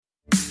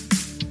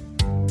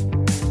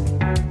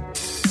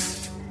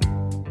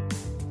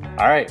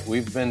All right,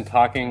 we've been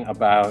talking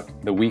about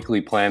the weekly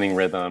planning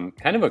rhythm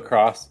kind of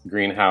across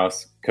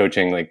greenhouse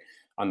coaching, like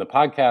on the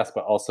podcast,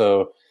 but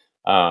also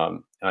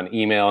on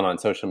email and on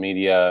social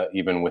media,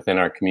 even within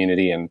our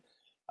community. And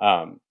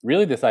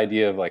really this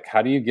idea of like,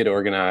 how do you get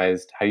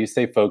organized? How do you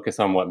stay focused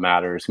on what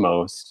matters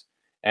most?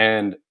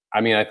 And I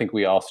mean, I think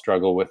we all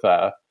struggle with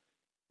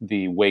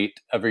the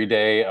weight every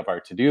day of our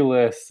to-do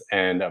lists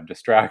and of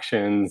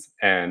distractions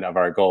and of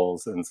our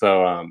goals. And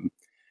so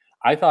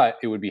I thought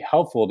it would be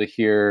helpful to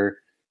hear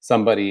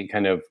somebody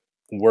kind of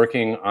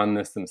working on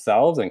this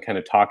themselves and kind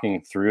of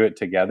talking through it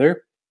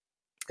together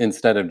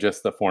instead of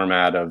just the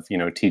format of,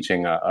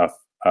 teaching a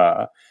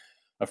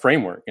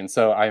framework. And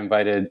so I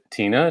invited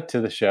Tina to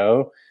the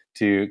show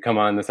to come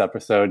on this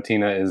episode.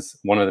 Tina is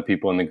one of the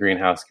people in the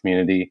greenhouse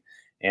community.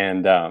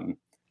 And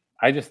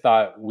I just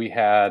thought we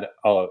had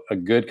a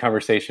good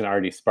conversation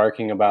already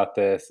sparking about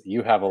this.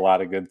 You have a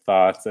lot of good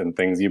thoughts and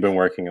things you've been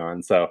working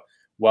on. So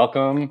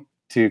welcome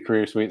to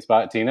Career Sweet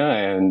Spot, Tina.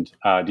 And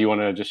do you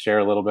want to just share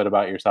a little bit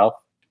about yourself?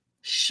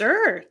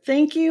 Sure.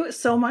 Thank you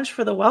so much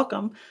for the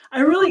welcome.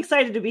 I'm really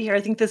excited to be here.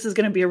 I think this is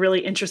going to be a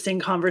really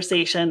interesting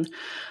conversation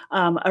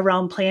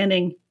around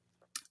planning.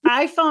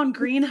 I found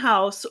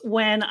Greenhouse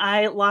when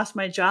I lost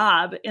my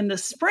job in the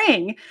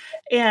spring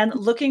and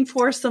looking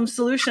for some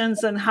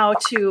solutions on how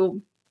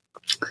to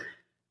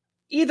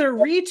either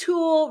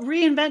retool,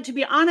 reinvent. To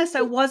be honest,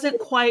 I wasn't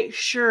quite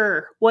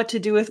sure what to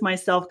do with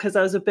myself because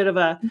I was a bit of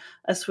a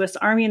Swiss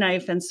Army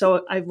knife. And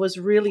so I was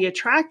really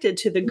attracted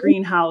to the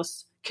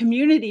greenhouse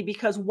community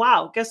because,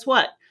 wow, guess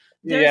what?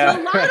 There's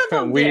a lot of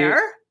them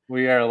there.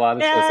 We are a lot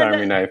of Swiss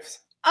Army knives.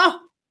 Oh,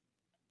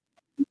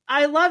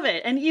 I love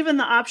it. And even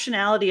the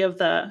optionality of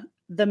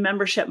the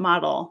membership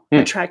model was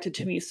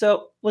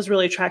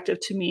really attractive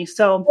to me.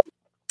 So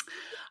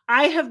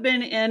I have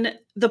been in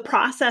the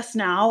process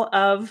now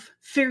of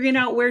figuring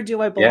out where do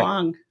I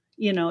belong,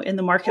 in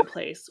the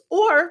marketplace,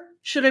 or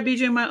should I be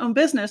doing my own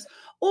business?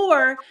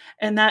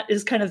 And that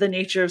is kind of the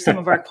nature of some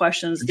of our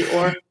questions, the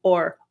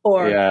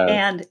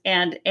yes.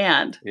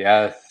 and.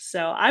 Yes.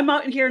 So I'm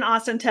out here in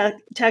Austin,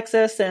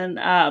 Texas, and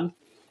I'm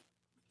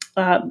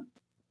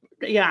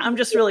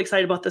just really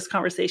excited about this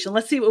conversation.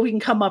 Let's see what we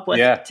can come up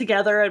with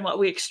together and what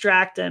we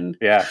extract. And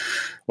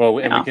well,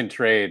 and we can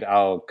trade.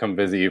 I'll come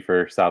visit you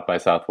for South by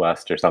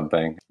Southwest or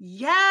something.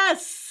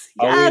 Yes.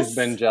 Always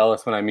been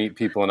jealous when I meet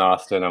people in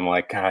Austin. I'm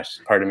like, gosh,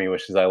 part of me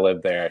wishes I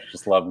lived there. I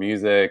just love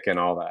music and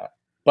all that.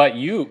 But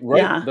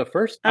the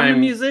first time... I'm a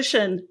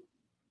musician.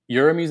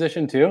 You're a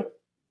musician too?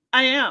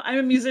 I am. I'm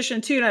a musician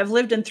too, and I've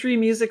lived in 3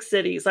 music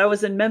cities. I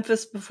was in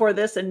Memphis before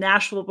this and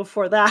Nashville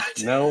before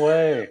that. No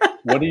way.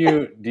 What do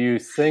you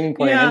sing,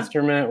 play an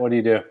instrument? What do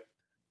you do?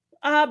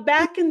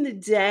 Back in the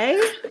day,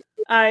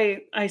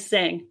 I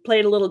sang,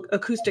 played a little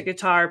acoustic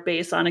guitar,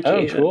 bass on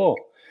occasion. Oh, cool.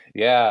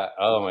 Yeah.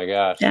 Oh my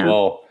gosh. Yeah.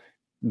 Well,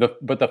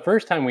 but the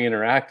first time we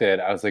interacted,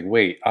 I was like,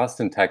 wait,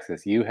 Austin,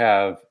 Texas, you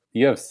have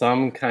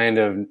some kind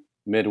of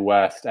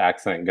Midwest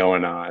accent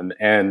going on.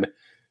 And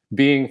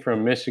being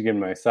from Michigan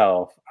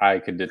myself, I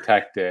could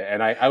detect it.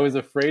 And I was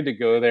afraid to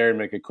go there and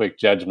make a quick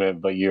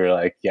judgment, but you were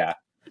like,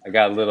 I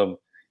got a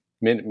little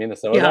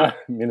Minnesota.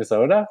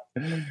 Minnesota.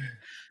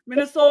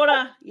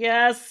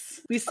 Yes.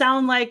 We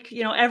sound like,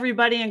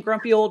 everybody in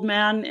Grumpy Old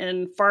Man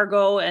in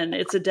Fargo, and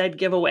it's a dead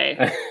giveaway.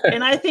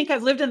 And I think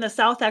I've lived in the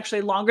South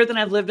actually longer than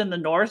I've lived in the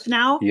North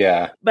now.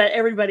 Yeah. But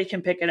everybody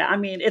can pick it up. I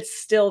mean, it's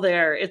still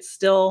there. It's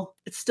still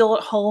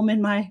at home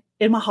in my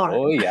heart.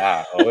 Oh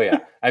yeah.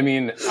 I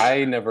mean,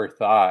 I never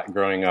thought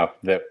growing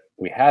up that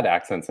we had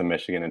accents in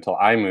Michigan until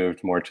I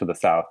moved more to the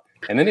South.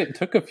 And then it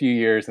took a few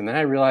years, and then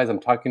I realized I'm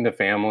talking to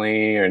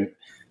family and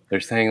they're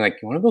saying like,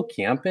 you want to go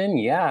camping?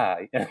 Yeah.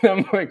 And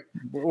I'm like,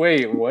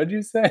 wait, what'd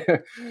you say?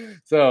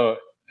 So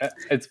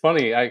it's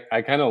funny.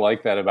 I kind of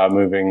like that about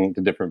moving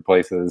to different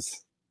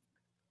places.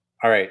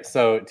 All right.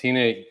 So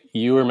Tina,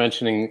 you were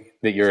mentioning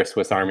that you're a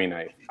Swiss Army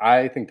knife.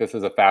 I think this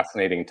is a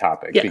fascinating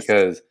topic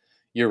because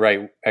you're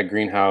right. At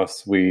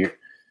Greenhouse, we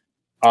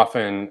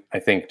often, I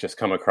think, just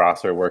come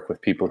across or work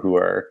with people who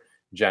are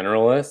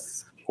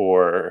generalists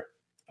or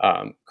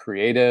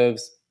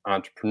creatives,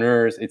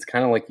 entrepreneurs. It's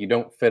kind of like you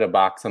don't fit a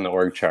box on the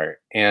org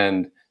chart.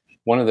 And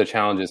one of the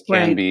challenges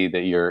can be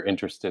that you're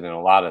interested in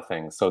a lot of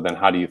things. So then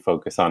how do you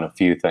focus on a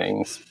few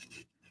things?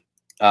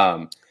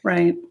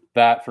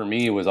 That for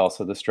me was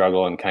also the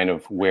struggle and kind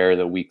of where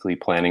the weekly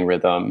planning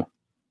rhythm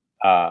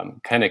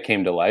kind of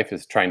came to life,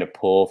 is trying to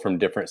pull from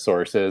different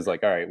sources.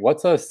 Like, all right,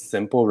 what's a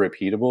simple,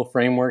 repeatable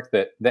framework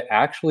that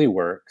actually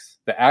works,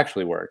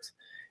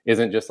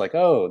 isn't just like,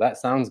 oh, that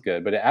sounds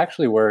good, but it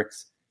actually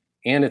works.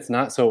 And it's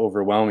not so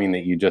overwhelming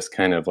that you just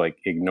kind of like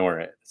ignore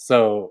it.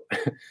 So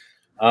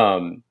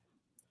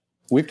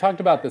we've talked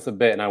about this a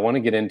bit and I want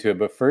to get into it,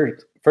 but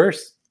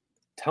first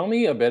tell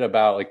me a bit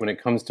about, like, when it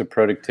comes to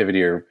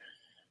productivity or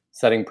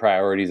setting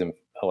priorities and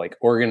like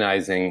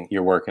organizing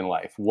your work and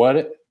life, what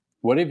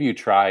have you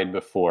tried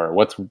before?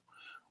 What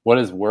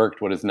has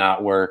worked? What has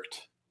not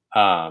worked?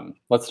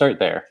 Let's start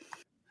there.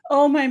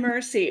 Oh, my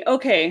mercy.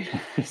 Okay.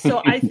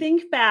 So I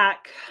think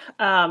back,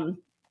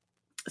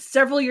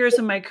 several years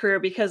in my career,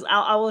 because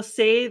I will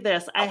say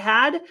this, I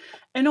had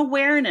an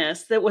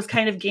awareness that was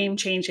kind of game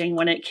changing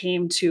when it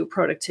came to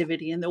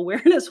productivity. And the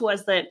awareness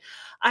was that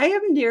I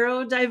am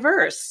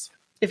neurodiverse,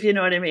 if you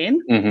know what I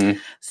mean. Mm-hmm.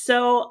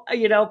 So,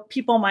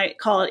 people might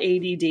call it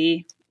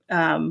ADD.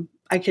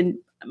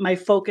 My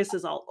focus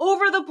is all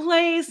over the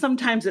place.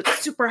 Sometimes it's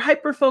super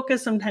hyper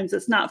focused. Sometimes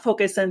it's not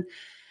focused. And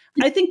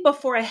I think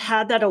before I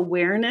had that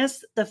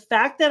awareness, the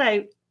fact that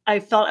I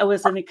felt I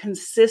was in a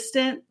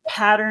consistent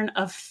pattern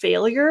of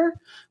failure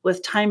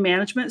with time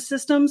management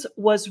systems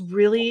was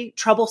really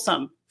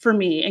troublesome for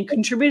me, and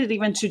contributed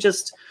even to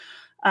just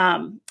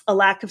a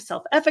lack of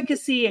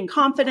self-efficacy and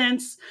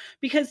confidence,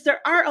 because there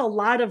are a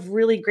lot of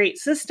really great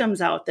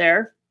systems out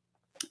there.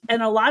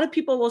 And a lot of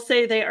people will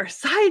say they are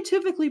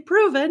scientifically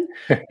proven.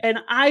 And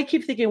I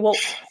keep thinking, well,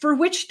 for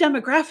which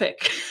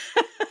demographic?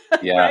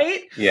 Yeah.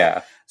 Right?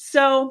 Yeah.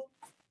 So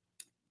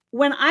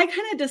when I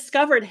kind of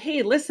discovered,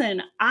 hey,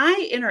 listen,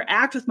 I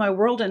interact with my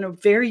world in a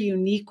very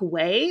unique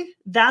way,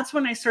 that's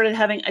when I started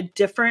having a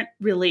different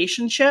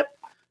relationship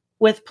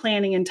with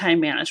planning and time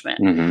management.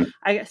 Mm-hmm.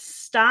 I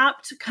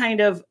stopped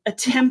kind of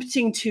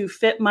attempting to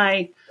fit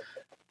my,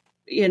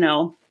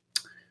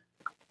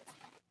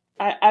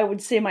 I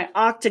would say my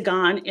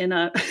octagon in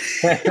a,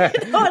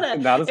 Not a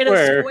in a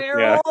square.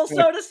 square hole,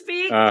 so to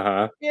speak.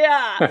 Uh-huh.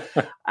 Yeah.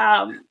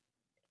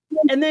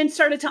 And then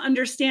started to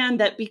understand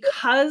that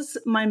because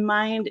my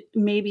mind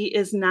maybe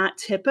is not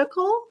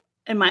typical,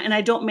 and I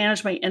don't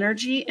manage my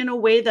energy in a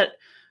way that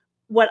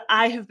what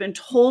I have been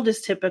told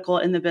is typical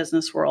in the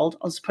business world,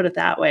 I'll just put it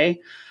that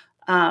way,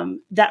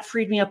 that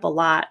freed me up a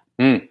lot.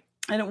 And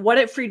what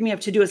it freed me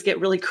up to do is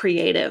get really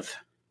creative,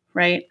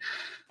 right?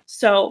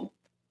 So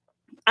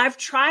I've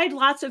tried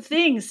lots of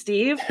things,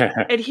 Steve.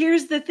 And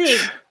here's the thing.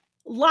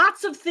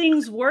 Lots of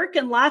things work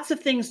and lots of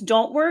things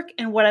don't work.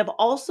 And what I've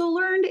also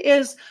learned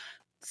is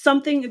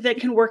something that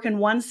can work in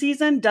one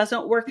season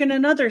doesn't work in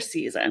another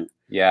season.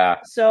 Yeah.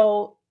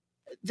 So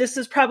this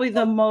is probably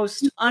the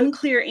most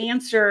unclear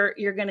answer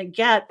you're going to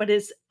get, but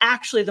it's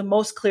actually the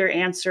most clear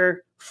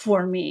answer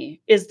for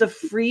me, is the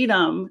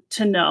freedom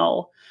to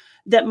know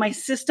that my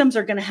systems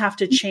are going to have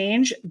to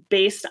change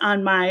based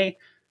on my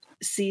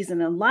season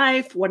in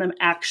life, what I'm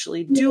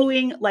actually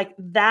doing. Like,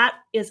 that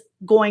is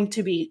going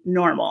to be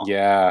normal.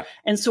 Yeah.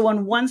 And so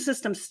when one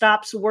system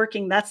stops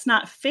working, that's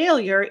not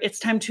failure. It's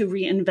time to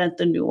reinvent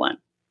the new one.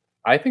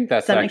 I think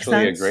that's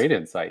actually a great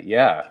insight.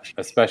 Yeah.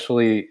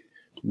 Especially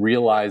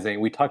realizing,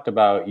 we talked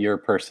about your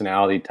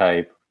personality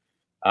type.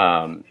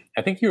 I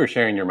think you were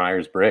sharing your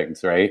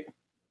Myers-Briggs, right?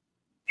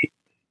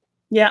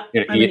 Yeah.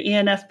 I'm an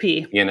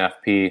ENFP.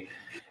 ENFP.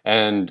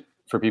 And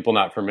for people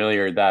not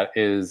familiar, that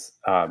is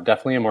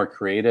definitely a more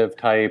creative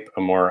type,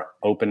 a more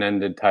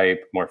open-ended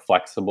type, more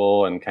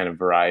flexible and kind of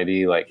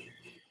variety. Like,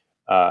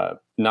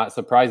 not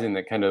surprising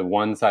that kind of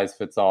one size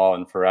fits all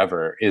and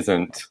forever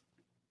isn't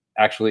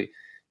actually,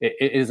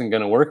 it isn't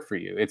going to work for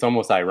you. It's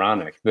almost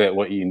ironic that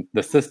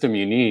the system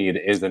you need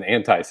is an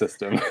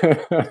anti-system.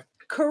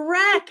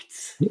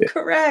 Correct.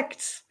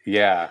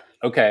 Yeah.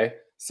 Okay.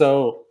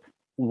 So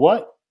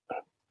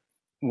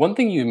one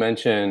thing you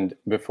mentioned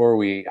before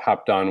we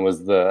hopped on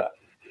was the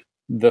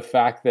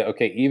fact that,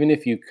 okay, even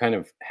if you kind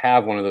of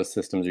have one of those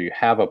systems or you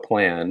have a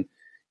plan,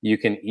 you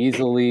can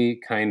easily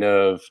kind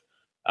of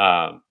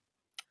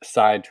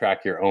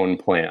sidetrack your own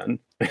plan.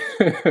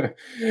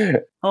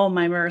 Oh,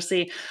 my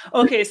mercy.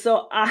 Okay.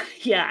 So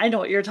I know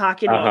what you're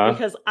talking about,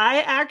 because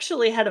I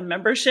actually had a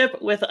membership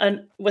with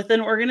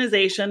an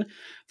organization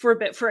for a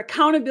bit for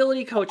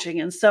accountability coaching.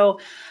 And so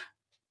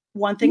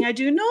one thing I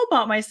do know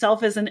about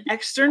myself is an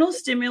external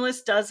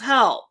stimulus does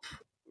help,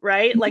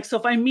 right? Like, so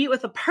if I meet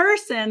with a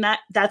person,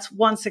 that's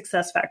one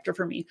success factor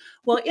for me.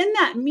 Well, in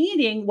that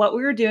meeting, what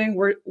we were doing,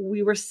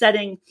 we were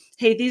setting,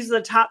 hey, these are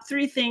the top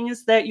 3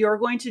 things that you're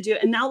going to do.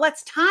 And now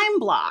let's time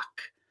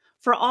block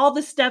for all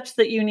the steps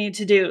that you need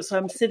to do. So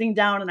I'm sitting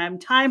down and I'm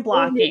time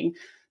blocking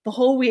the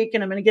whole week,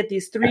 and I'm going to get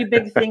these 3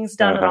 big things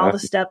done and all the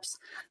steps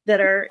that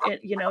are,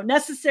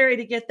 necessary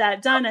to get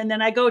that done. And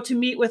then I go to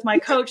meet with my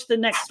coach the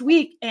next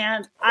week,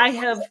 and I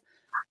have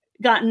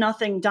got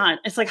nothing done.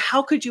 It's like,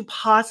 how could you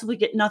possibly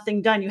get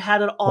nothing done? You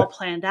had it all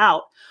planned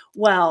out.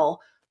 Well,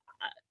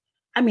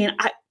 I mean,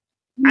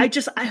 I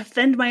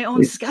offend my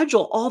own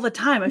schedule all the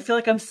time. I feel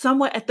like I'm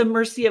somewhat at the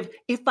mercy of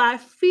if I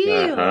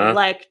feel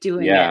like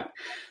doing it.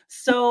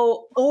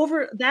 So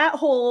over that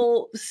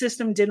whole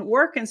system didn't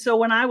work. And so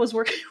when I was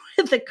working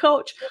with the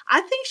coach,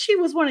 I think she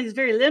was one of these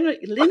very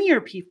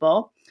linear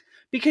people,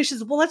 because she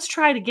said, well, let's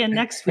try it again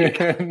next week.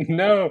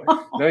 No,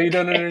 you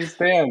don't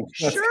understand.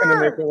 That's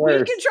gonna make it worse.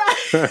 We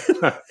can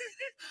try.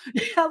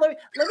 Yeah, let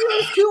me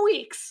lose 2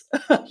 weeks,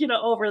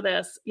 over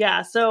this.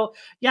 Yeah. So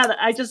yeah,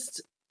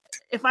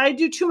 if I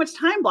do too much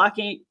time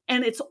blocking,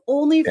 and it's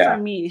only for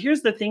me,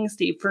 here's the thing,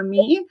 Steve, for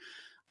me,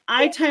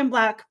 I time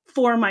block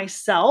for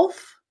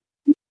myself,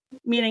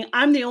 meaning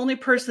I'm the only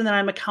person that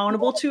I'm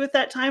accountable to at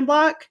that time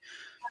block.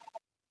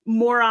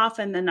 More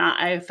often than not,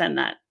 I offend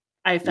that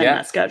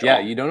schedule. Yeah,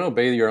 you don't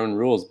obey your own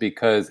rules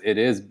because it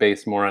is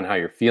based more on how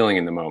you're feeling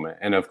in the moment.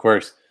 And of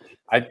course,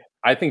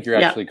 I think you're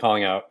actually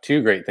calling out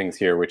two great things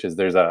here, which is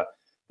there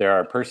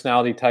are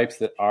personality types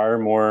that are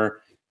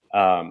more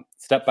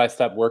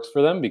step-by-step works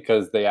for them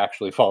because they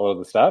actually follow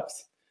the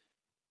steps.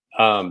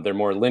 They're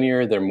more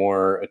linear, they're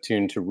more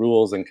attuned to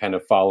rules and kind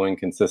of following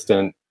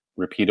consistent,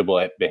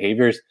 repeatable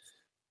behaviors.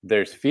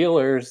 There's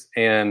feelers,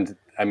 and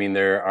I mean,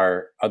 there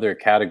are other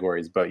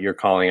categories, but you're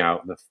calling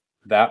out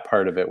that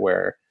part of it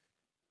where,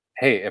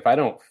 hey, if I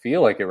don't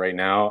feel like it right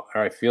now,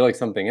 or I feel like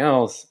something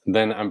else,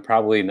 then I'm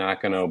probably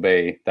not going to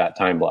obey that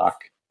time block.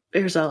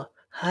 There's a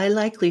high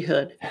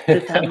likelihood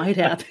that might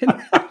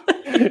happen.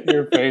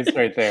 Your face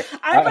right there.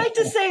 I'd like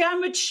to say I'm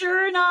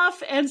mature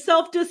enough and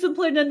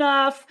self-disciplined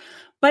enough,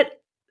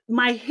 but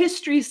my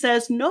history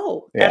says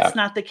no, that's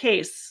not the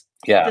case.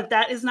 Yeah.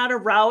 That is not a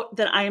route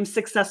that I am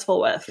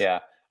successful with. Yeah.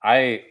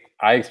 I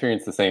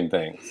experienced the same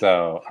thing,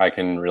 so I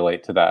can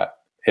relate to that.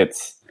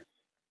 It's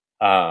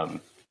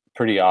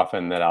pretty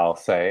often that I'll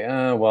say,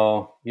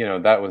 well,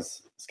 that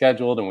was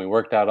scheduled and we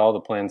worked out all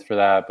the plans for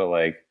that, but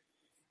like,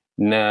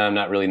 nah, I'm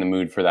not really in the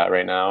mood for that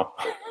right now.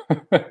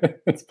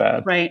 It's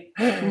bad. Right.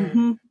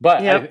 Mm-hmm.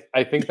 But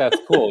I think that's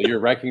cool. You're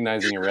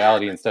recognizing a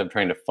reality instead of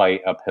trying to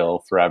fight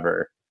uphill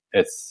forever.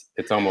 It's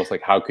almost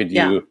like, how could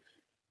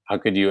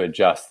you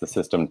adjust the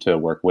system to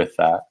work with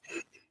that?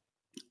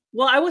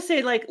 Well, I would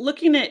say, like,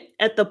 looking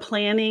at the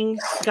planning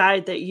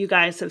guide that you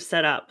guys have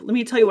set up, let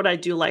me tell you what I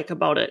do like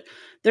about it.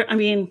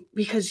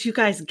 Because you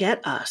guys get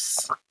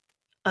us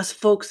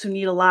folks who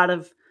need a lot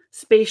of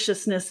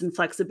spaciousness and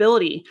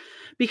flexibility,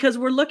 because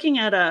we're looking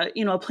at a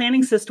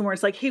planning system where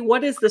it's like, hey,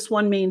 what is this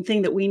one main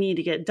thing that we need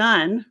to get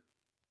done?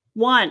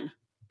 One,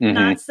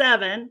 not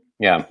 7.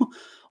 Yeah.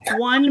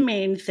 One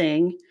main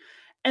thing.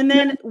 And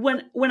then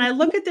when I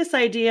look at this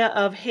idea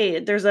of, hey,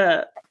 there's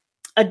a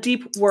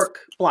deep work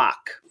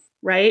block,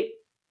 right?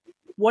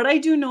 What I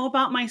do know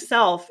about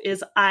myself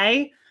is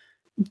I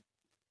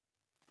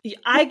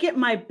get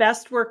my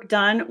best work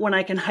done when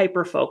I can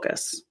hyper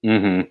focus.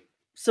 Mm-hmm.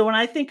 So when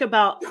I think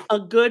about a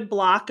good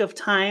block of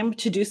time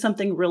to do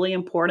something really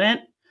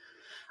important,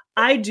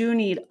 I do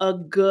need a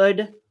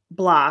good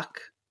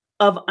block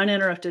of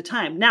uninterrupted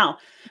time. Now,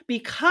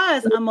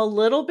 because I'm a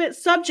little bit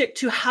subject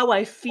to how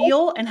I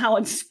feel and how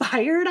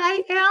inspired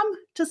I am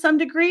to some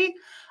degree,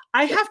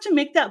 I have to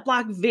make that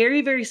block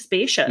very, very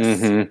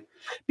spacious,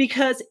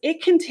 because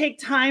it can take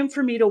time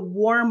for me to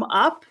warm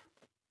up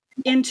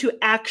into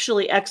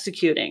actually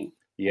executing.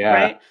 Yeah.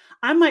 Right.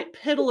 I might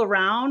piddle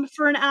around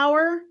for an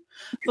hour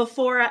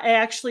before I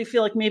actually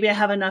feel like maybe I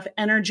have enough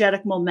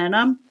energetic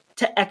momentum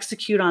to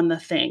execute on the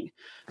thing.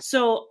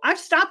 So I've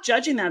stopped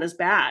judging that as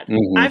bad.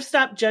 I've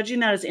stopped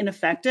judging that as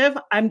ineffective.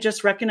 I'm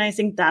just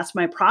recognizing that's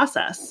my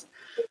process.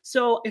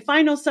 So if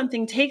I know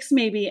something takes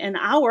maybe an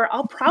hour,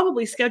 I'll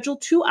probably schedule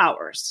 2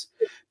 hours,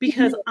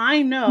 because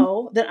I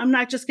know that I'm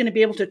not just going to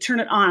be able to turn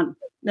it on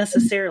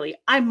necessarily.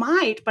 I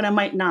might, but I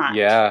might not.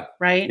 Yeah.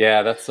 Right.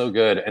 Yeah, that's so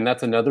good. And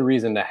that's another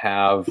reason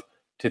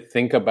to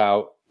think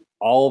about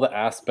all the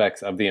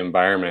aspects of the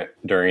environment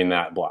during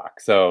that block.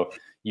 So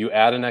you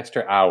add an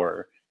extra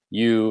hour,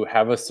 you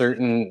have a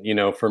certain,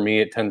 for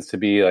me, it tends to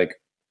be like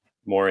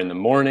more in the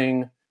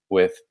morning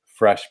with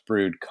fresh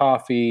brewed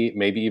coffee,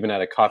 maybe even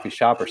at a coffee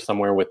shop or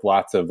somewhere with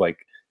lots of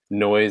like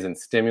noise and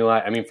stimuli.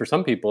 I mean, for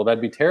some people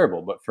that'd be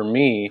terrible, but for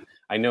me,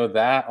 I know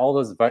that all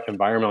those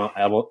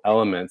environmental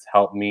elements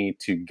help me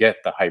to get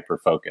the hyper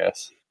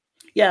focus.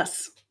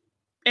 Yes.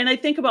 And I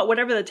think about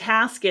whatever the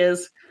task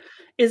is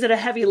it a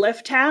heavy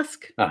lift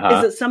task?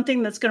 Is it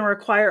something that's going to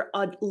require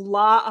a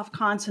lot of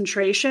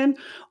concentration,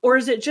 or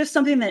is it just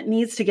something that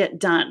needs to get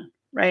done?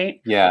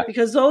 Right. Yeah.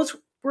 Because those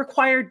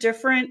require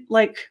different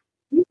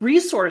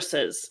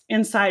resources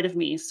inside of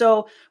me.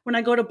 So when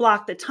I go to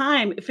block the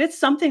time, if it's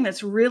something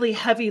that's really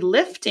heavy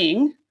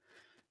lifting,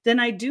 then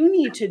I do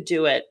need to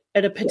do it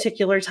at a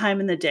particular time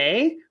in the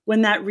day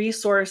when that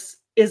resource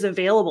is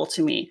available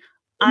to me.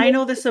 I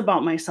know this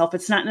about myself.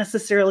 It's not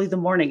necessarily the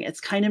morning.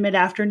 It's kind of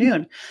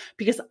mid-afternoon,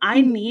 because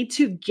I need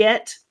to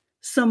get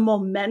some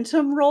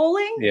momentum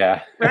rolling.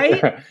 Yeah.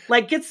 Right?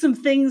 Like get some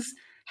things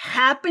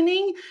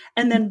happening.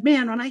 And then,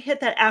 man, when I hit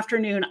that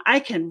afternoon, I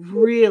can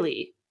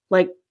really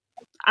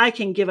I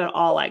can give it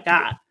all I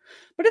got.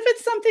 But if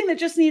it's something that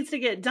just needs to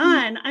get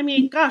done, I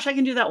mean, gosh, I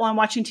can do that while I'm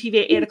watching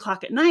TV at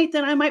 8:00 at night.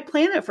 Then I might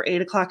plan it for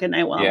 8:00 at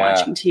night while I'm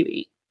watching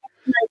TV.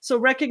 So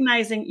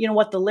recognizing,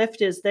 what the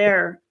lift is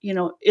there,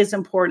 is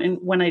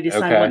important when I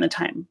decide when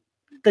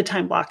the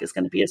time block is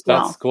going to be as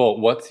well. That's cool.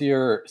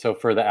 So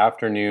for the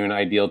afternoon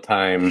ideal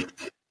time,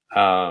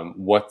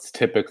 what's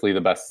typically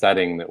the best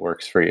setting that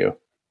works for you?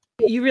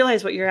 You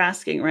realize what you're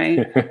asking,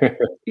 right?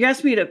 You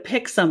asked me to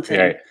pick something.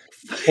 Right.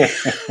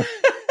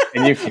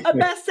 A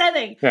best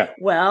setting. Yeah.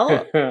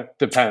 Well,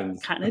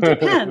 depends. Kind of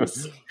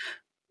depends.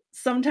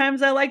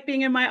 Sometimes I like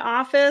being in my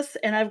office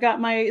and I've got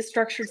my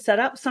structured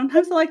setup.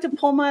 Sometimes I like to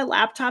pull my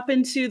laptop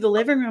into the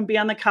living room, be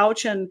on the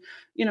couch and,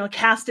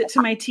 cast it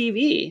to my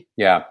TV.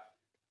 Yeah.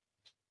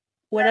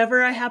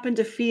 Whatever I happen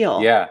to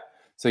feel. Yeah.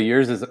 So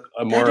yours is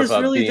more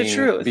about really the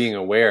truth. Being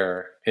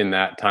aware in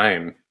that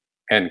time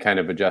and kind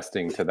of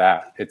adjusting to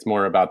that. It's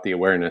more about the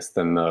awareness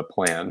than the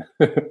plan.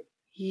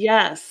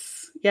 Yes.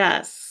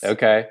 Yes.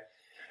 Okay.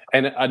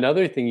 And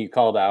another thing you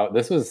called out,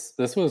 this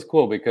was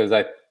cool because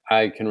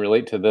I can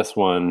relate to this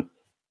one.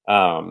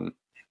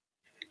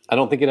 I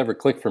don't think it ever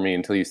clicked for me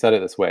until you said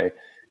it this way.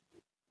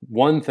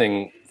 One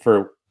thing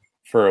for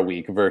a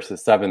week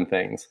versus 7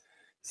 things.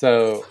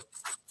 So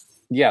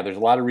yeah, there's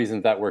a lot of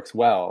reasons that works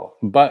well.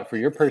 But for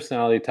your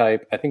personality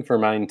type, I think for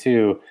mine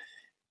too,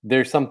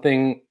 there's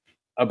something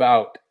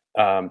about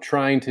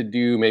trying to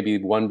do maybe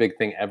one big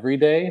thing every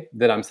day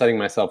that I'm setting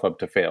myself up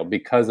to fail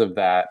because of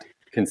that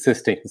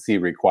consistency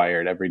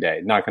required every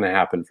day. Not going to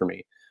happen for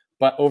me.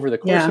 But over the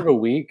course of a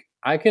week,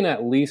 I can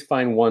at least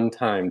find one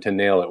time to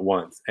nail it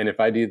once. And if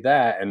I do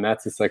that, and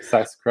that's a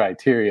success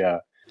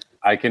criteria,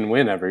 I can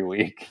win every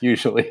week,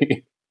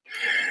 usually.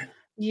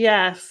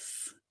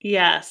 Yes.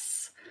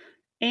 Yes.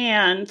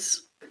 And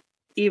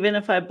even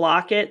if I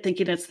block it,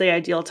 thinking it's the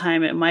ideal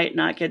time, it might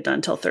not get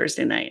done till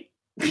Thursday night.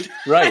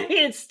 Right.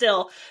 It's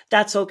still,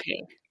 that's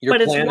okay. You're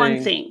but planning, it's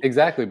one thing.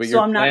 Exactly. But So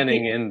you're I'm not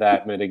planning in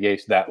that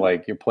mitigation, that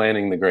like you're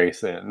planning the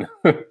grace in.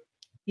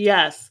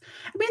 Yes.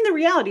 I mean, the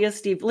reality is,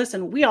 Steve,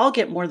 listen, we all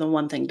get more than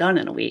one thing done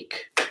in a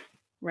week,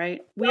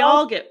 right? We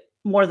all get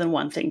more than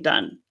one thing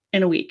done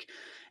in a week.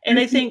 And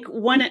I think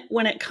when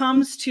it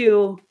comes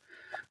to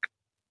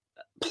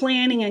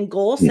planning and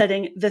goal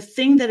setting, the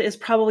thing that is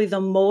probably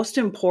the most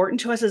important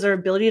to us is our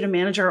ability to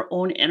manage our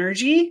own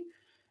energy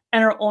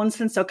and our own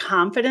sense of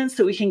confidence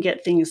that we can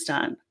get things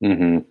done,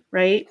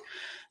 right?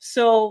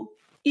 So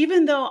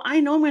even though I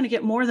know I'm going to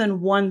get more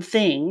than one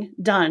thing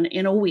done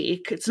in a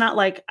week, it's not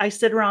like I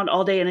sit around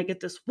all day and I get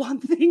this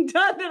one thing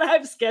done that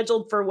I've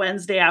scheduled for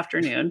Wednesday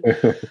afternoon.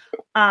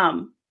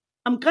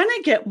 I'm going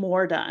to get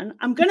more done.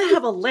 I'm going to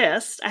have a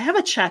list. I have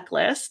a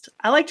checklist.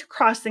 I like to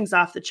cross things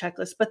off the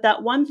checklist, but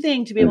that one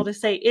thing to be able to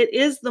say, it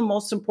is the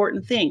most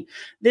important thing.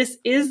 This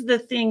is the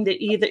thing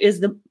that either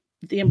is the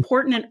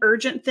important and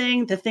urgent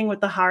thing, the thing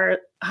with the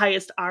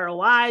highest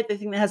ROI, the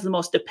thing that has the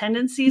most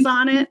dependencies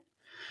on it.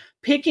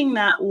 Picking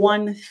that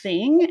one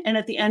thing, and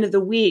at the end of the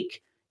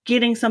week,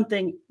 getting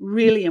something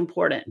really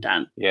important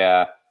done.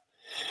 Yeah.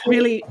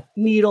 Really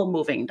needle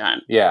moving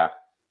done. Yeah.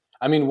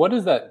 I mean, what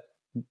does that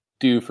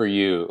do for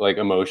you, like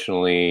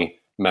emotionally,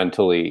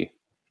 mentally?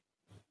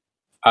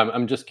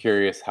 I'm just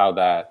curious how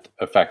that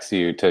affects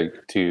you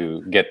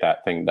to get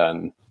that thing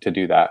done, to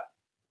do that.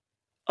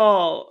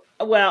 Oh,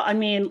 well, I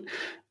mean,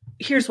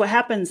 here's what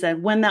happens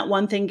then. When that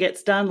one thing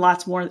gets done,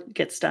 lots more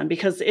gets done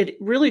because it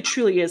really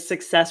truly is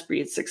success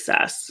breeds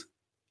success.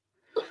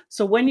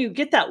 So when you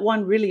get that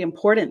one really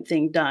important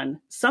thing done,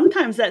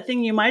 sometimes that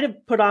thing you might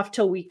have put off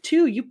till week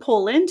 2, you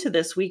pull into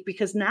this week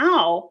because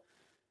now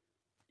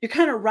you're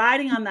kind of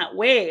riding on that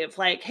wave.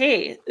 Like,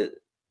 hey,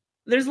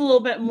 there's a little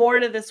bit more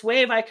to this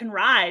wave I can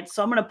ride.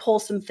 So I'm going to pull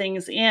some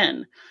things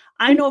in.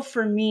 I know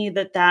for me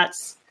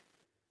that's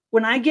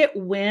when I get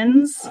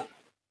wins,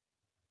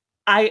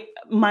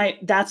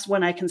 that's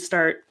when I can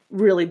start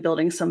really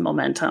building some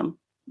momentum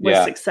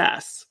with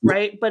success.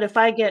 Right. But if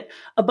I get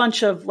a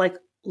bunch of like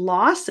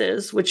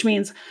losses, which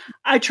means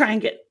I try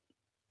and get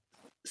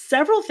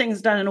several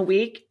things done in a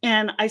week.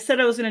 And I said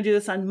I was going to do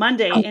this on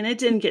Monday and it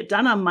didn't get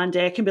done on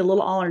Monday. It can be a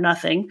little all or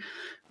nothing.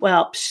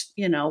 Well,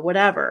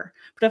 whatever.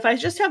 But if I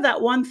just have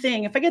that one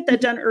thing, if I get that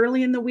done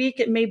early in the week,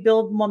 it may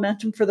build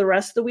momentum for the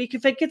rest of the week.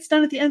 If it gets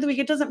done at the end of the week,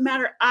 it doesn't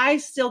matter. I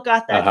still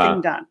got that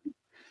thing done.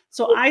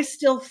 So I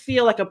still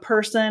feel like a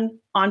person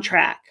on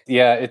track.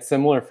 Yeah, it's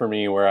similar for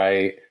me where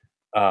I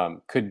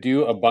could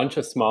do a bunch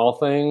of small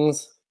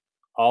things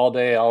all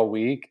day, all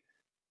week,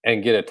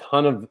 and get a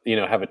ton of,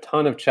 have a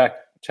ton of check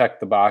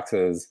the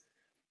boxes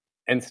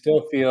and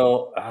still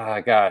feel,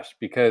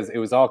 because it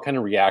was all kind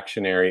of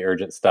reactionary,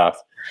 urgent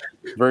stuff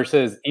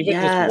versus even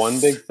just one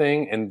big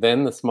thing and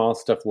then the small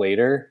stuff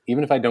later.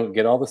 Even if I don't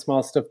get all the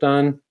small stuff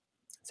done,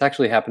 it's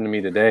actually happened to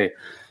me today.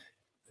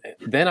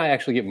 Then I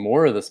actually get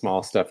more of the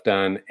small stuff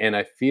done and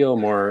I feel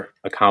more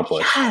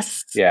accomplished.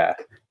 Yes. Yeah.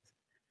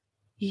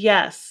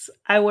 Yes,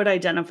 I would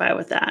identify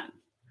with that.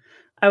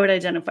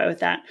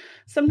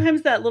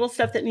 Sometimes that little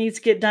stuff that needs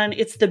to get done,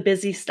 it's the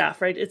busy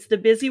stuff, right? It's the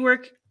busy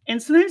work.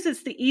 And sometimes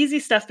it's the easy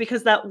stuff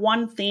because that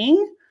one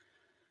thing,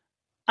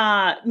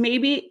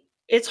 maybe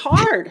it's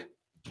hard.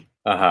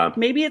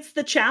 Maybe it's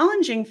the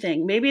challenging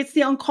thing. Maybe it's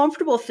the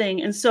uncomfortable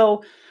thing. And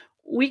so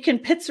we can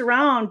pitch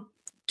around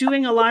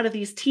doing a lot of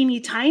these teeny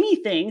tiny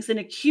things and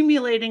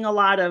accumulating a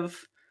lot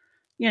of,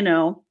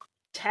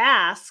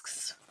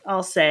 tasks,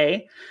 I'll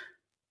say,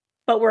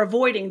 but we're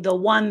avoiding the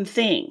one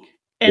thing.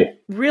 And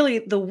really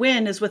the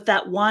win is with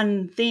that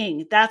one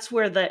thing. That's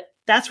where that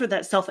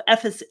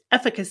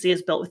self-efficacy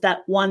is built, with that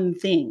one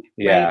thing,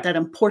 right? That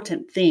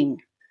important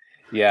thing.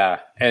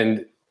 Yeah.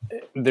 And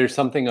there's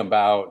something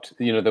about,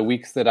 the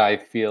weeks that I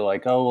feel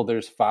like, oh, well,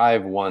 there's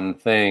 5 one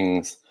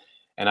things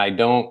and I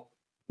don't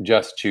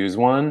just choose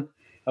one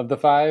of the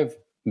 5,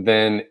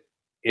 then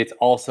it's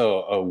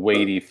also a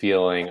weighty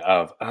feeling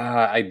of,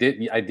 I did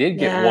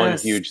get one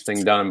huge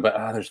thing done, but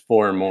there's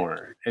 4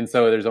 more. And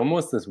so there's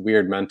almost this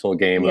weird mental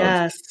game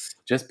of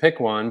just pick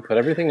one, put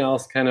everything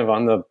else kind of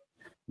on the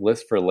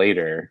list for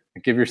later.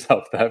 Give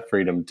yourself that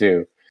freedom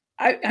too.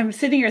 I'm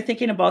sitting here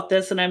thinking about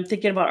this, and I'm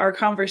thinking about our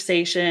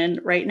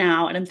conversation right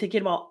now. And I'm thinking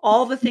about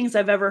all the things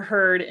I've ever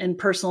heard in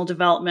personal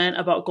development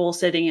about goal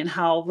setting and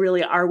how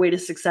really our way to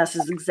success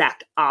is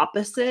exact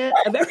opposite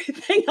of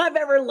everything I've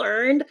ever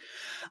learned.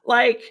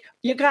 Like,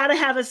 you got to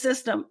have a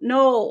system.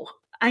 No,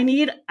 I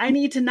need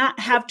to not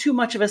have too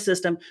much of a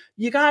system.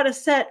 You got to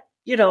set,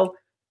 you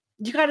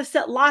got to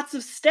set lots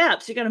of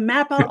steps. You got to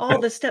map out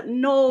all the steps.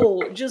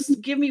 No,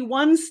 just give me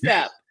one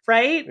step.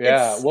 Right?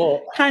 Yeah, It's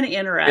well, kind of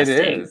interesting.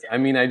 It is. I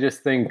mean, I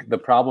just think the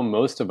problem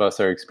most of us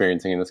are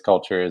experiencing in this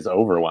culture is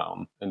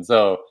overwhelm. And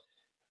so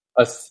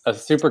a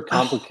super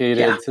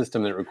complicated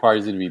system that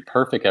requires you to be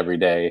perfect every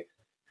day,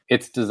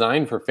 it's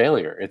designed for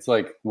failure. It's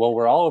like, well,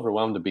 we're all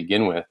overwhelmed to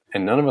begin with,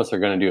 and none of us are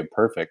going to do it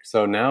perfect.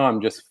 So now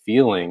I'm just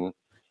feeling,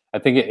 I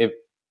think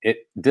it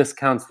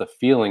discounts the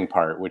feeling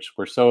part, which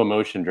we're so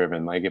emotion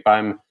driven. Like if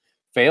I'm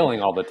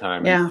failing all the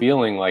time and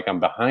feeling like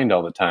I'm behind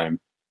all the time,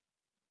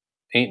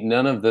 ain't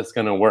none of this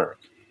going to work.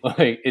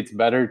 Like, it's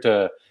better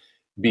to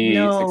be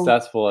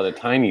successful at a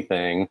tiny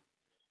thing.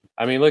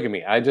 I mean, look at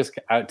me.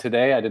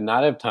 Today I did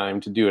not have time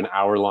to do an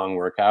hour-long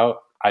workout.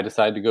 I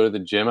decided to go to the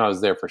gym. I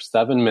was there for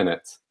 7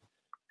 minutes,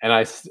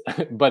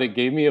 but it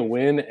gave me a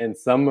win and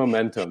some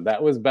momentum.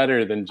 That was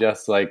better than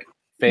just like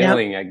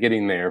failing at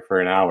getting there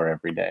for an hour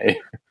every day.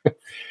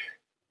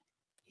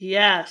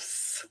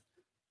 Yes.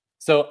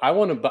 So I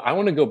want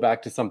to go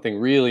back to something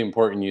really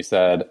important you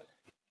said.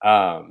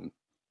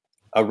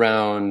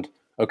 Around,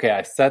 okay,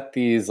 I set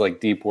these like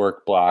deep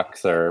work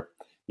blocks, or,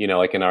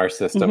 like in our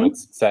system,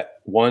 it's set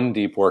one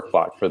deep work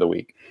block for the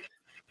week.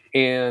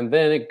 And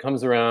then it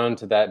comes around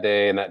to that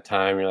day and that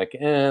time, you're like,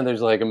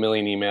 there's like a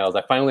million emails.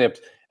 I finally have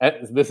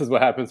this is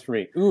what happens for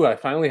me. Ooh, I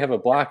finally have a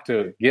block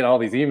to get all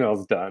these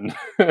emails done.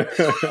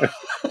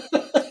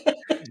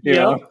 You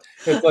know,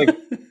 it's like,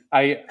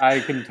 I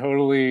can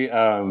totally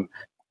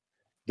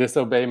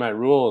disobey my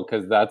rule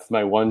because that's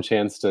my one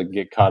chance to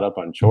get caught up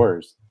on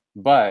chores.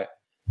 But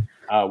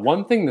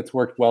one thing that's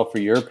worked well for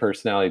your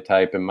personality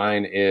type and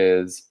mine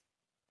is,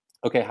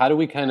 okay, how do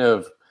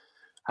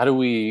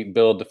we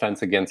build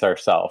defense against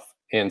ourselves?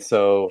 And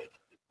so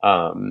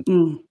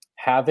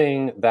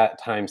having that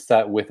time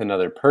set with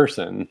another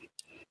person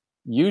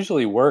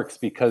usually works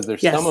because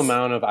there's some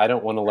amount of, I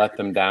don't want to let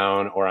them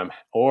down, or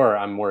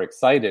I'm more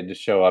excited to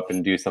show up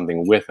and do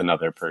something with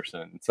another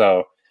person.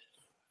 So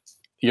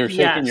you're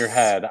shaking your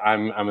head.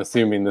 I'm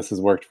assuming this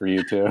has worked for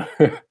you too.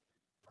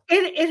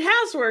 It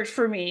has worked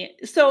for me.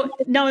 So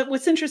now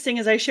what's interesting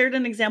is I shared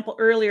an example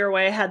earlier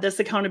where I had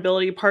this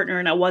accountability partner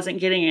and I wasn't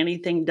getting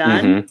anything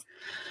done.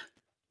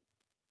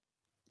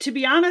 To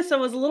be honest, I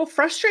was a little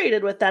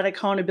frustrated with that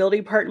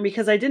accountability partner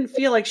because I didn't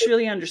feel like she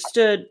really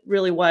understood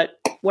really what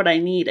I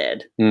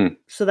needed.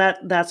 So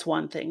that's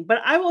one thing. But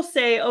I will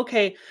say,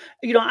 okay,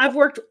 I've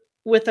worked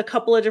with a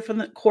couple of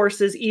different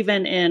courses,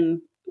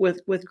 even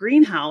with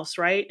Greenhouse,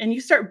 right? And you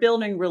start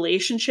building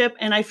relationship,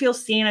 and I feel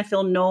seen, I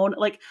feel known.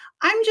 Like,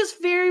 I'm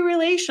just very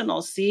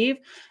relational, Steve,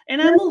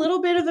 and I'm a little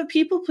bit of a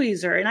people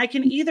pleaser, and I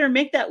can either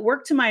make that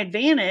work to my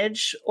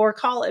advantage or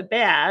call it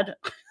bad,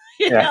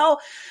 you know?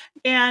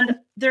 And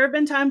there have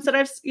been times that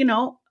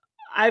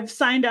I've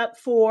signed up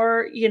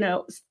for,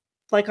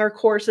 like our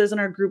courses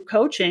and our group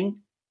coaching,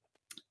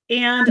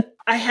 and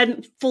I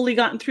hadn't fully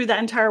gotten through that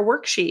entire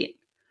worksheet.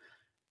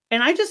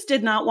 And I just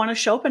did not want to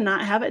show up and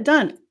not have it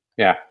done.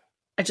 Yeah.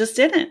 I just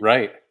didn't.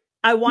 Right.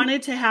 I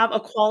wanted to have a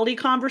quality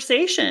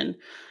conversation.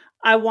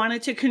 I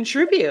wanted to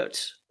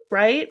contribute.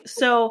 Right.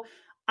 So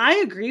I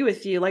agree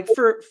with you. Like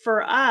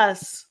for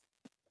us,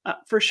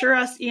 for sure,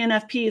 us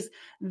ENFPs,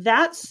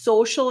 that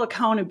social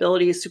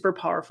accountability is super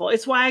powerful.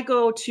 It's why I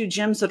go to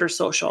gyms that are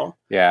social.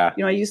 Yeah.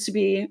 I used to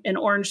be an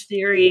Orange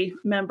Theory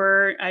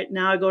member.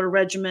 Now I go to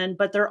Regimen,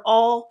 but they're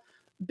all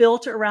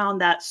built around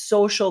that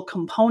social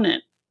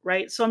component.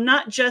 Right. So I'm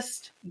not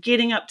just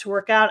getting up to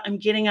work out. I'm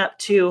getting up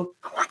to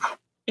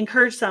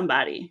encourage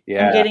somebody.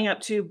 Yeah. I'm getting up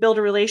to build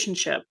a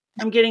relationship.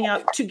 I'm getting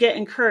up to get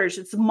encouraged.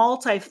 It's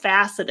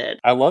multifaceted.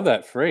 I love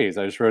that phrase.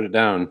 I just wrote it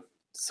down.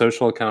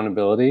 Social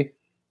accountability.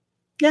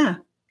 Yeah.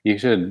 You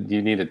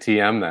need to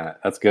TM that.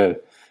 That's good.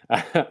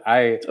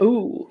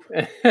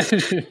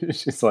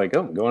 She's like,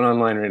 I'm going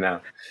online right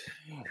now.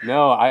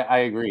 No, I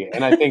agree.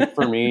 And I think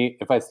for me,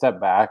 if I step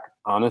back,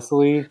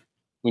 honestly,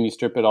 when you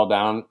strip it all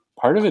down,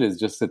 part of it is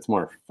just, it's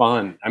more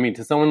fun. I mean,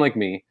 to someone like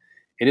me,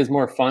 it is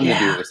more fun to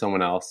do it with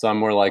someone else. So I'm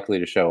more likely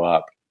to show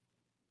up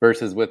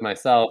versus with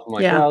myself. I'm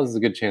like, well, this is a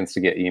good chance to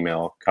get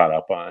email caught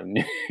up on,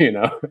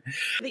 The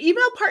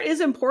email part is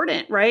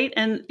important, right?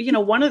 And,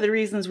 one of the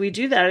reasons we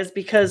do that is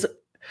because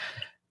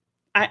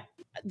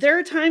there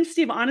are times,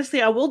 Steve,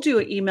 honestly, I will do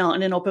an email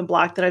in an open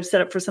block that I've set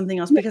up for something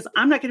else because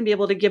I'm not going to be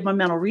able to give my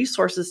mental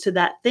resources to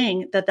that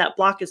thing that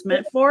block is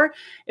meant for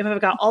if I've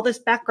got all this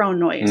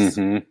background noise.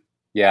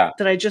 Yeah.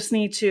 That I just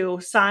need to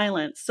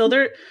silence. So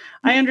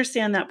I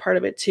understand that part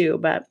of it too,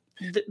 but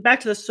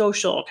back to the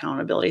social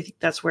accountability, I think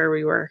that's where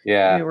we were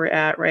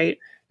at, right?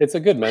 It's a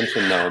good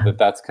mention though,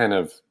 that's kind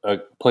of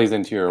plays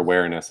into your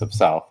awareness of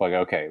self. Like,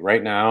 okay,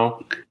 right now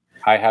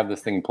I have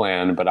this thing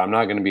planned, but I'm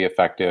not going to be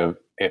effective.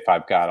 if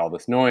I've got all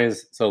this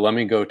noise. So let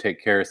me go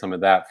take care of some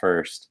of that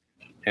first,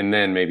 and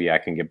then maybe I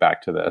can get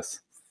back to this.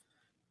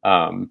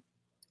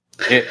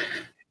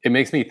 It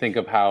makes me think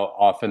of how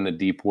often the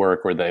deep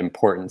work or the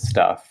important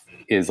stuff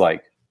is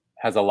like,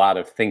 has a lot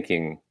of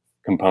thinking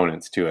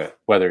components to it,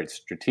 whether it's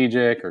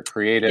strategic or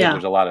creative. Yeah.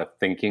 There's a lot of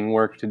thinking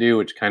work to do,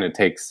 which kind of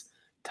takes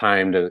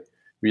time to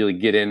really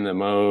get in the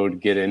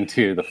mode, get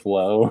into the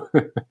flow.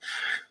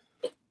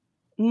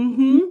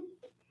 Mm-hmm.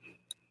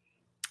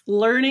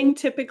 Learning,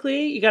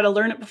 typically, you got to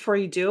learn it before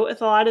you do it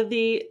with a lot of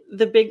the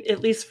big, at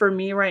least for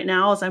me right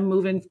now, as I'm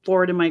moving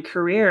forward in my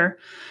career,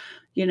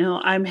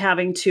 I'm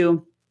having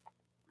to,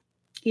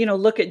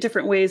 look at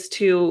different ways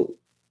to,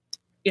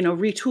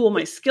 retool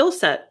my skill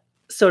set,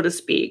 so to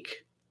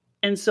speak.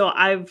 And so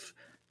I've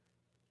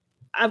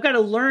got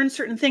to learn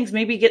certain things,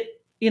 maybe get,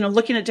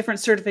 looking at different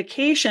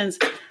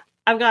certifications.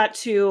 I've got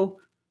to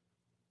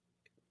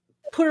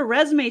put a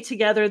resume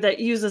together that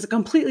uses a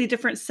completely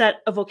different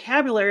set of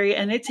vocabulary.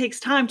 And it takes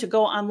time to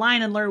go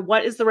online and learn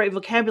what is the right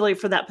vocabulary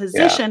for that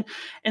position. Yeah.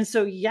 And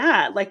so,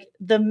 like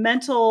the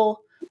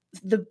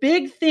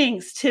big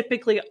things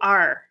typically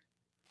are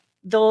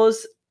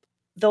those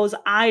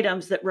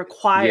items that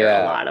require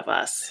a lot of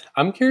us.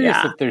 I'm curious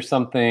if there's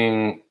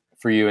something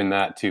for you in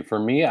that too. For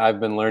me, I've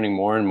been learning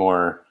more and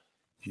more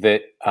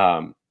that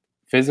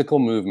physical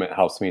movement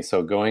helps me.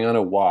 So going on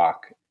a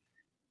walk,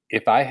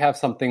 if I have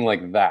something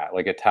like that,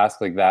 like a task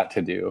like that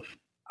to do,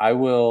 I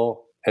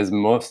will, as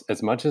much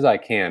as I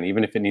can,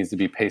 even if it needs to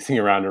be pacing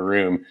around a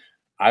room,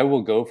 I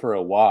will go for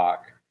a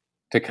walk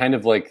to kind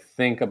of like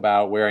think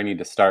about where I need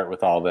to start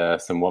with all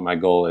this and what my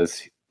goal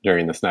is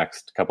during this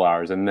next couple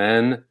hours, and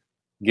then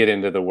get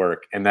into the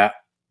work. And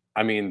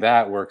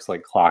that works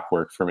like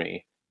clockwork for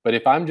me. But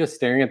if I'm just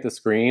staring at the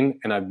screen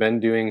and I've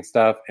been doing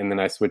stuff and then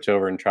I switch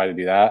over and try to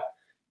do that,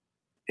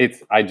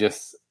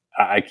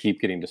 I keep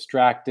getting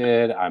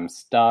distracted. I'm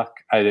stuck.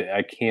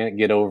 I can't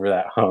get over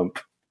that hump.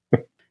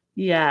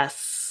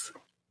 Yes,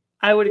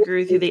 I would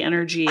agree with you. The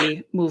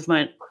energy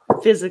movement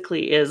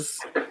physically is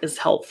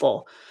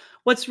helpful.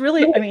 What's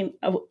really,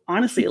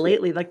 honestly,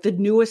 lately, like the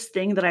newest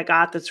thing that I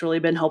got that's really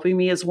been helping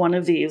me is one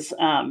of these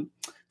I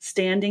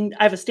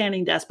have a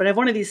standing desk, but I have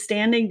one of these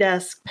standing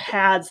desk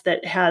pads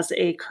that has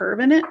a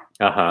curve in it.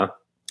 Uh-huh.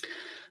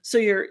 So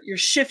you're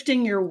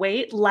shifting your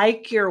weight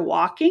like you're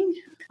walking,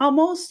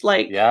 almost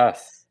like.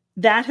 Yes.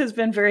 That has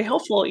been very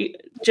helpful.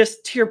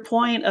 Just to your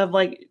point of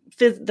like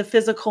the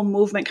physical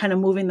movement, kind of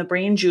moving the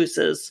brain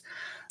juices.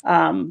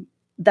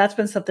 That's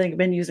been something I've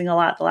been using a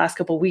lot the last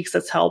couple of weeks.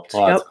 That's helped.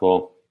 Well, that's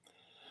cool.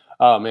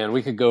 Oh man,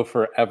 we could go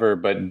forever,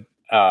 but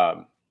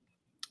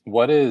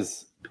what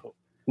is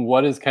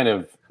kind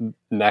of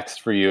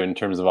next for you in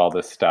terms of all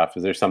this stuff?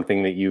 Is there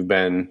something that you've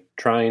been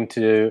trying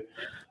to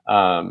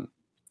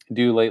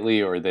do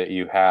lately, or that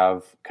you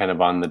have kind of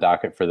on the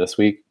docket for this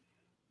week?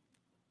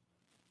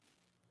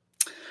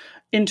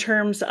 In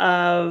terms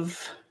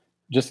of?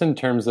 Just in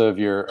terms of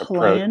your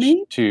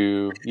planning? Approach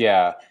to,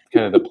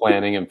 kind of the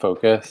planning and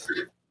focus.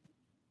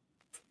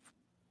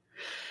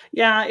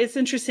 Yeah, it's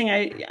interesting.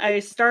 I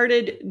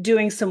started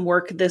doing some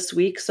work this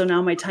week. So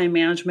now my time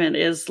management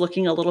is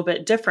looking a little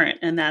bit different,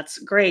 and that's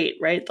great,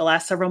 right? The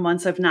last several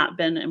months I've not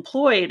been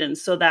employed. And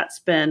so that's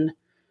been,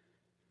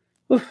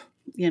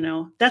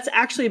 that's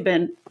actually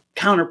been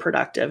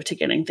counterproductive to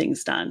getting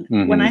things done.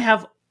 Mm-hmm. When I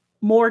have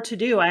more to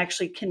do, I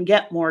actually can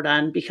get more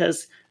done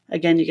because,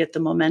 again, you get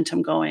the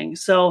momentum going.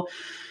 So,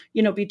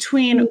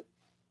 between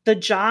the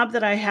job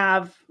that I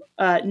have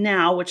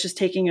now, which is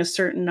taking a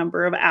certain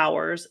number of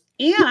hours,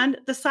 and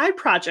the side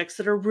projects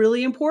that are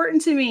really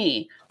important to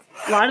me,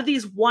 a lot of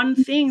these one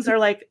things are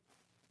like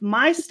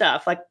my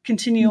stuff, like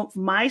continue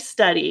my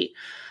study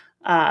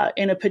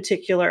in a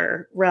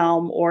particular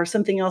realm or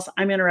something else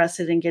I'm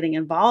interested in getting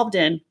involved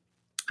in.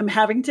 I'm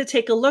having to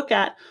take a look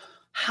at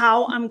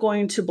how I'm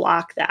going to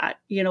block that.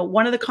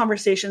 One of the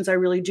conversations I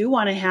really do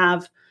want to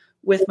have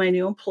with my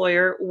new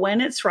employer, when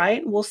it's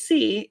right, we'll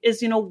see,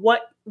 is,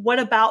 what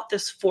about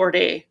this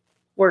 4-day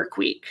work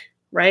week,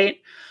 right?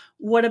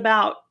 What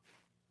about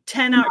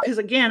 10 hours? Because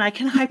again, I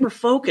can hyper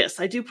focus.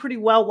 I do pretty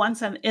well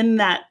once I'm in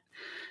that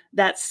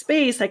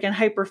space. I can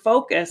hyper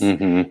focus.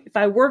 Mm-hmm. If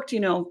I worked,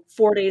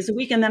 4 days a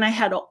week and then I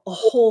had a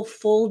whole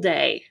full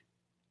day,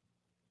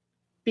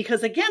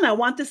 because again, I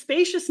want the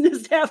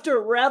spaciousness to have to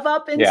rev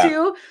up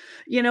into,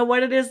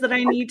 what it is that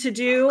I need to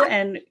do,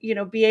 and,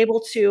 be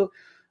able to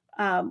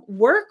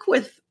work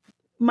with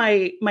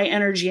my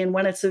energy and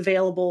when it's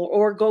available,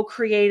 or go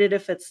create it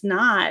if it's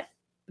not.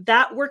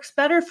 That works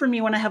better for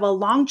me when I have a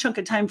long chunk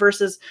of time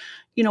versus,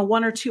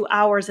 1 or 2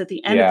 hours at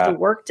the end of the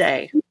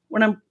workday,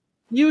 when I'm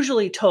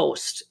usually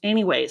toast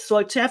anyway.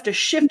 So to have to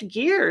shift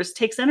gears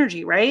takes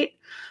energy, right?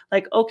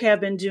 Like, okay, I've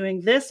been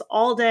doing this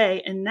all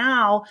day, and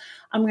now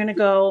I'm going to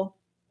go,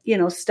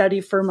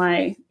 study for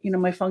my,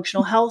 my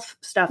functional health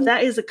stuff.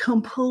 That is a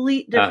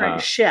complete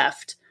different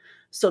shift.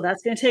 So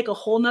that's going to take a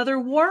whole nother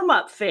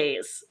warm-up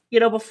phase,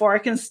 before I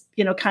can,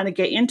 kind of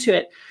get into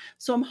it.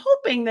 So I'm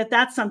hoping that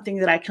that's something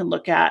that I can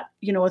look at,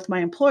 with my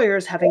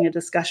employers, having a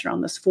discussion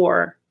on this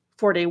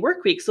 4-day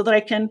work week, so that I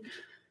can,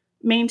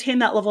 maintain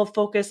that level of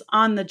focus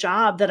on the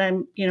job that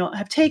I'm,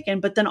 have taken,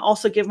 but then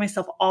also give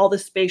myself all the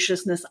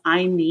spaciousness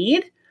I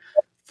need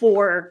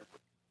for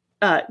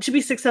to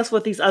be successful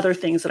with these other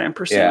things that I'm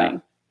pursuing. Yeah.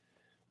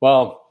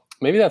 Well,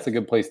 maybe that's a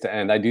good place to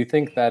end. I do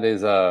think that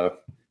is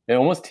it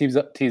almost tees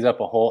up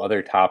a whole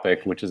other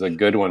topic, which is a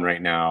good one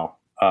right now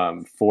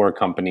for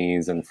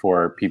companies and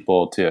for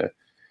people to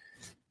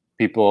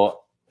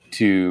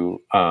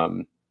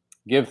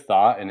give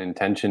thought and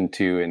intention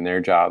to in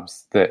their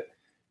jobs. That,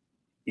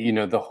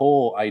 the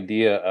whole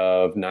idea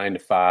of 9 to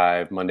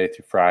 5, Monday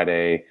through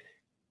Friday,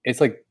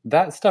 it's like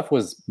that stuff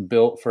was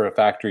built for a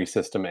factory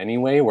system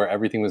anyway, where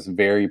everything was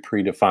very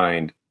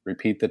predefined,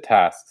 repeat the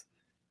tasks.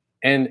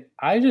 And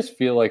I just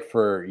feel like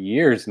for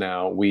years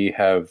now, we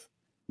have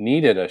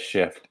needed a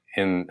shift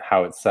in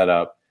how it's set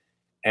up.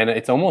 And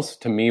it's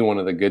almost, to me, one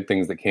of the good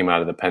things that came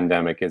out of the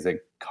pandemic is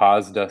it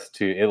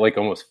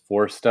almost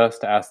forced us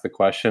to ask the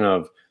question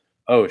of,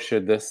 oh,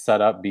 should this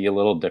setup be a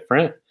little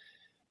different?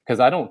 Because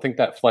I don't think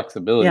that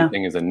flexibility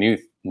thing is a new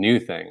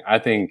thing. I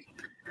think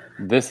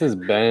this has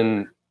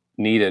been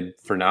needed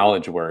for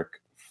knowledge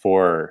work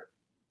for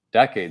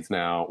decades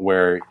now,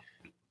 where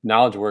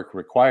knowledge work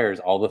requires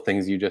all the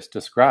things you just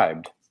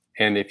described.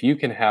 And if you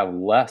can have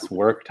less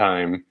work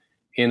time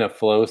in a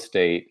flow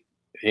state,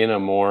 in a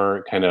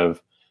more kind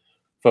of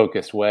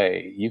focused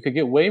way, you could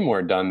get way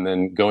more done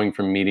than going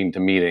from meeting to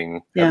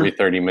meeting every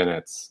 30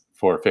 minutes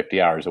for 50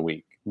 hours a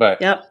week.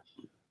 But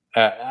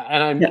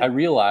I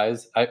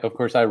realize, of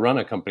course, I run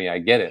a company. I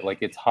get it. Like,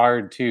 it's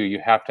hard too. You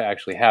have to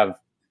actually have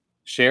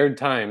shared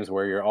times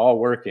where you're all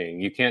working.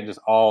 You can't just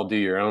all do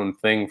your own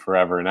thing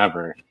forever and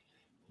ever.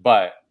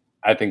 But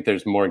I think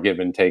there's more give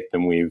and take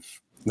than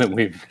we've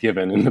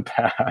given in the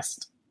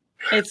past.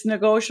 It's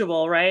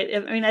negotiable, right? I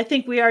mean, I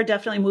think we are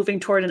definitely moving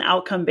toward an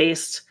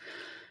outcome-based,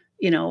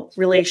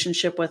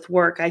 relationship with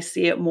work. I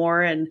see it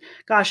more. And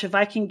gosh, if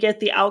I can get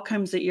the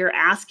outcomes that you're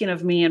asking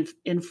of me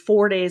in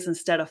 4 days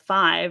instead of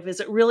 5, is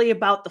it really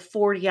about the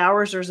 40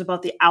 hours or is it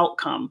about the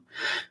outcome?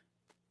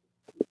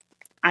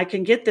 I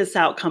can get this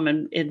outcome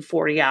in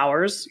 40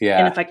 hours. Yeah.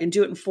 And if I can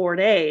do it in 4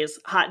 days,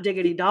 hot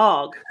diggity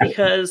dog,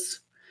 because,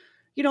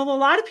 a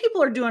lot of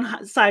people are doing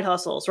side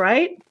hustles,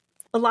 right?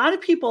 A lot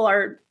of people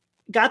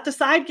got the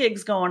side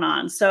gigs going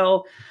on.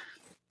 So,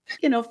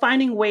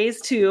 finding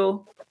ways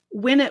to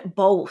win at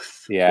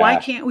both. Yeah. Why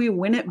can't we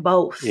win at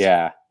both?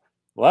 Yeah.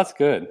 Well, that's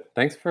good.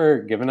 Thanks for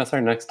giving us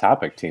our next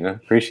topic, Tina.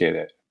 Appreciate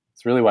it.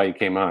 It's really why you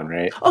came on,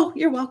 right? Oh,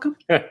 you're welcome.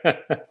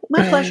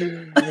 My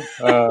pleasure.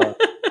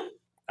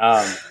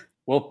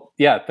 Well,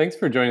 yeah, thanks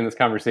for joining this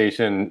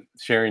conversation,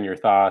 sharing your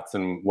thoughts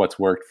and what's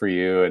worked for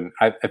you. And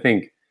I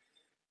think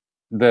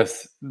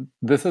this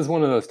is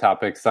one of those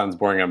topics, sounds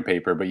boring on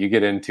paper, but you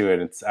get into it,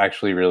 it's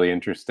actually really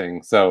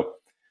interesting. So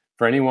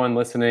for anyone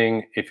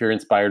listening, if you're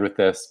inspired with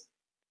this,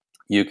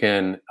 you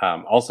can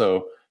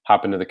also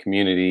hop into the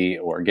community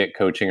or get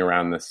coaching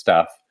around this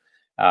stuff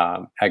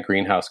at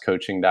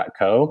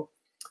greenhousecoaching.co.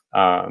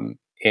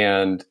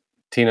 And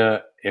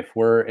Tina, if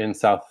we're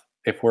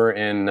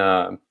in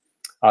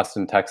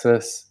Austin,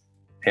 Texas,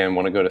 and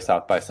want to go to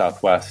South by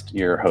Southwest,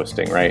 you're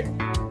hosting, right?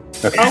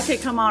 Okay,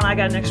 come on. I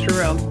got an extra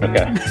room.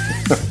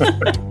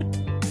 Okay.